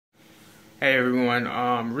Hey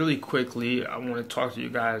everyone, really quickly, I want to talk to you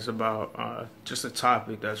guys about just a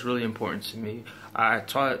topic that's really important to me. I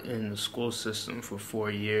taught in the school system for 4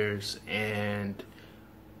 years, and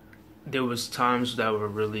there was times that were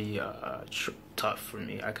really tough for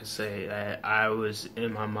me. I could say that I was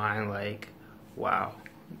in my mind like, wow,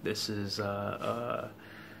 this is what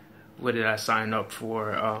did I sign up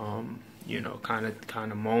for?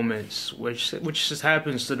 Kind of moments, which just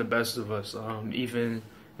happens to the best of us. Even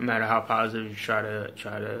no matter how positive you try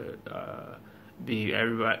to be,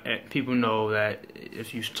 everybody, people know that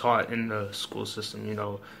if you've taught in the school system, you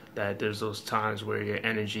know that there's those times where your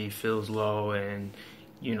energy feels low, and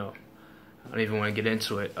I don't even want to get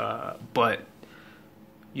into it. But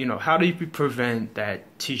how do you prevent that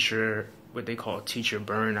what they call teacher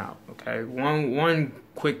burnout? Okay, one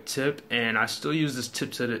quick tip, and I still use this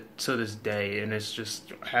tip to this day, and it's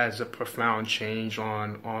just has a profound change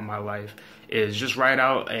on my life. Is just write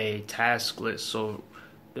out a task list. So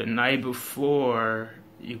the night before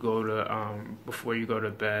you go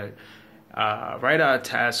to bed, write out a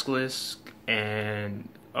task list and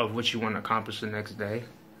of what you want to accomplish the next day.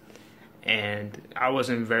 And I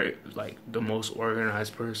wasn't very the most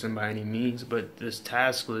organized person by any means, but this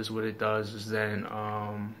task list, what it does is then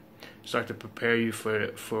start to prepare you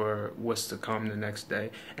for what's to come the next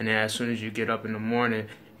day. And then as soon as you get up in the morning,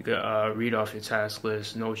 you can read off your task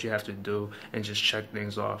list, know what you have to do, and just check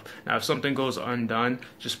things off. Now, if something goes undone,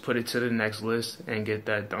 just put it to the next list and get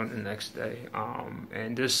that done the next day.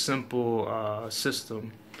 And this simple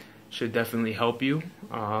system should definitely help you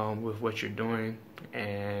with what you're doing,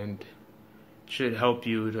 and should help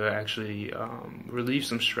you to actually relieve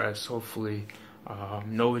some stress, hopefully.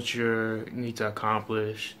 Know what you need to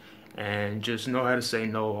accomplish, and just know how to say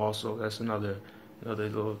no also. That's another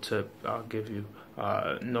little tip I'll give you.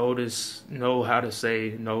 Know how to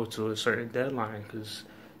say no to a certain deadline, because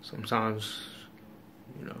sometimes,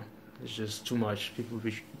 it's just too much.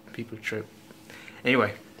 People trip.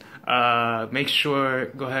 Anyway, make sure,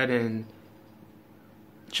 go ahead and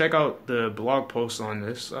check out the blog post on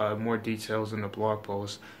this, more details in the blog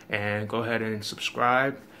post, and go ahead and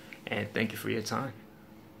subscribe, and thank you for your time.